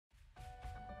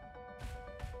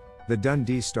The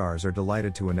Dundee Stars are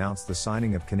delighted to announce the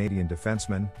signing of Canadian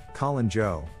defenseman, Colin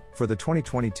Joe, for the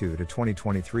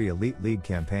 2022-2023 Elite League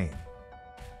campaign.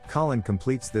 Colin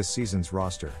completes this season's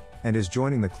roster, and is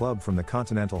joining the club from the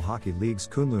Kontinental Hockey League's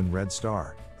Kunlun Red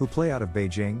Star, who play out of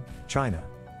Beijing, China.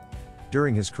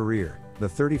 During his career, the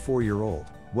 34-year-old,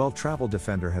 well-traveled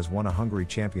defender has won a Hungary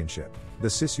championship, the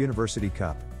CIS University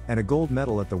Cup, and a gold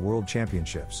medal at the World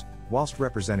Championships, whilst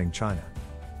representing China.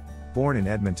 Born in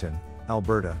Edmonton,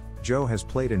 Alberta, Joe has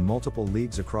played in multiple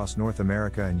leagues across North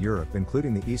America and Europe,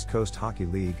 including the East Coast Hockey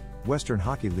League, Western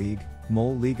Hockey League,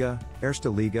 MOL Liga,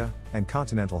 Erste Liga, and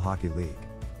Kontinental Hockey League.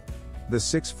 The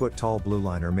 6-foot-tall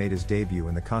blueliner made his debut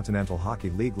in the Kontinental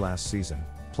Hockey League last season,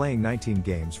 playing 19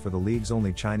 games for the league's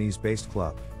only Chinese-based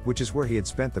club, which is where he had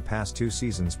spent the past 2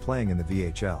 seasons playing in the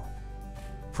VHL.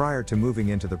 Prior to moving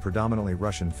into the predominantly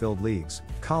Russian-filled leagues,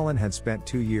 Colin had spent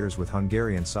 2 years with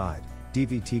Hungarian side,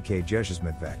 DVTK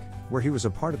Jezsmedvek, where he was a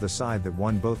part of the side that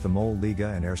won both the MOL Liga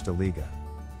and Erste Liga.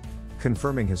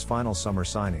 Confirming his final summer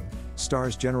signing,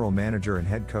 Stars general manager and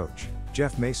head coach,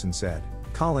 Jeff Mason said,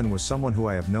 "Colin was someone who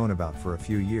I have known about for a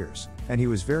few years, and he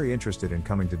was very interested in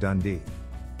coming to Dundee.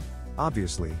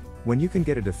 Obviously, when you can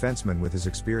get a defenseman with his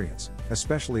experience,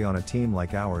 especially on a team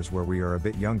like ours where we are a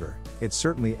bit younger, it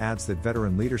certainly adds that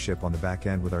veteran leadership on the back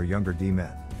end with our younger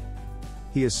D-men.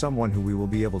 He is someone who we will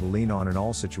be able to lean on in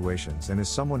all situations and is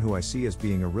someone who I see as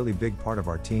being a really big part of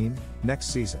our team next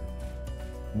season."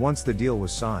 Once the deal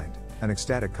was signed, an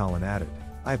ecstatic Colin added,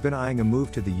 "I have been eyeing a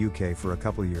move to the UK for a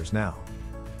couple years now.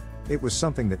 It was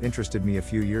something that interested me a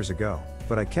few years ago,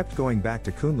 but I kept going back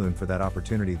to Kunlun for that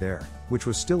opportunity there, which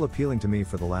was still appealing to me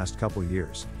for the last couple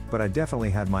years, but I definitely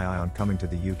had my eye on coming to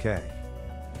the UK."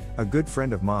 A good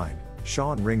friend of mine,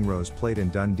 Sean Ringrose, played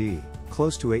in Dundee,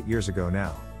 close to 8 years ago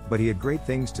now, but he had great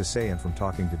things to say, and from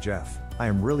talking to Jeff, I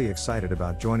am really excited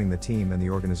about joining the team and the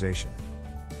organization.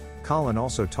 Colin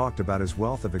also talked about his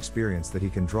wealth of experience that he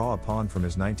can draw upon from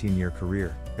his 19-year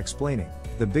career, explaining,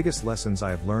 "The biggest lessons I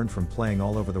have learned from playing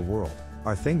all over the world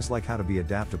are things like how to be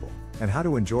adaptable, and how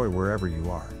to enjoy wherever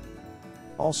you are.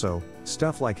 Also,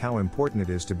 stuff like how important it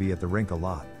is to be at the rink a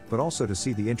lot, but also to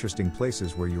see the interesting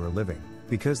places where you are living,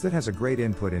 because that has a great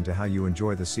input into how you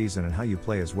enjoy the season and how you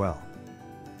play as well."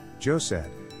 Joe said,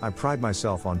 "I pride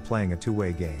myself on playing a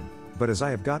two-way game, but as I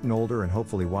have gotten older and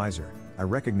hopefully wiser, I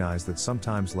recognize that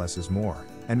sometimes less is more,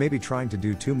 and maybe trying to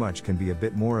do too much can be a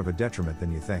bit more of a detriment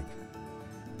than you think.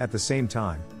 At the same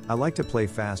time, I like to play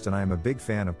fast, and I am a big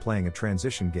fan of playing a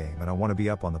transition game, and I want to be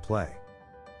up on the play.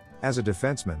 As a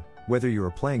defenseman, whether you are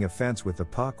playing offense with the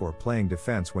puck or playing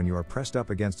defense when you are pressed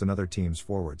up against another team's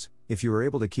forwards, if you are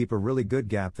able to keep a really good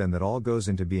gap, then that all goes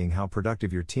into being how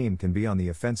productive your team can be on the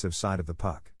offensive side of the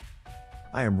puck.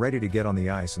 I am ready to get on the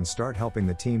ice and start helping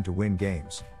the team to win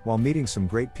games, while meeting some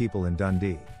great people in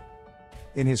Dundee."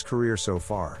 In his career so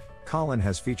far, Colin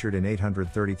has featured in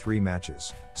 833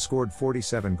 matches, scored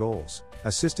 47 goals,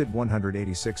 assisted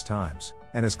 186 times,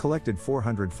 and has collected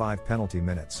 405 penalty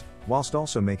minutes, whilst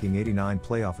also making 89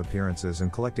 playoff appearances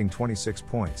and collecting 26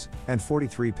 points, and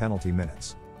 43 penalty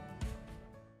minutes.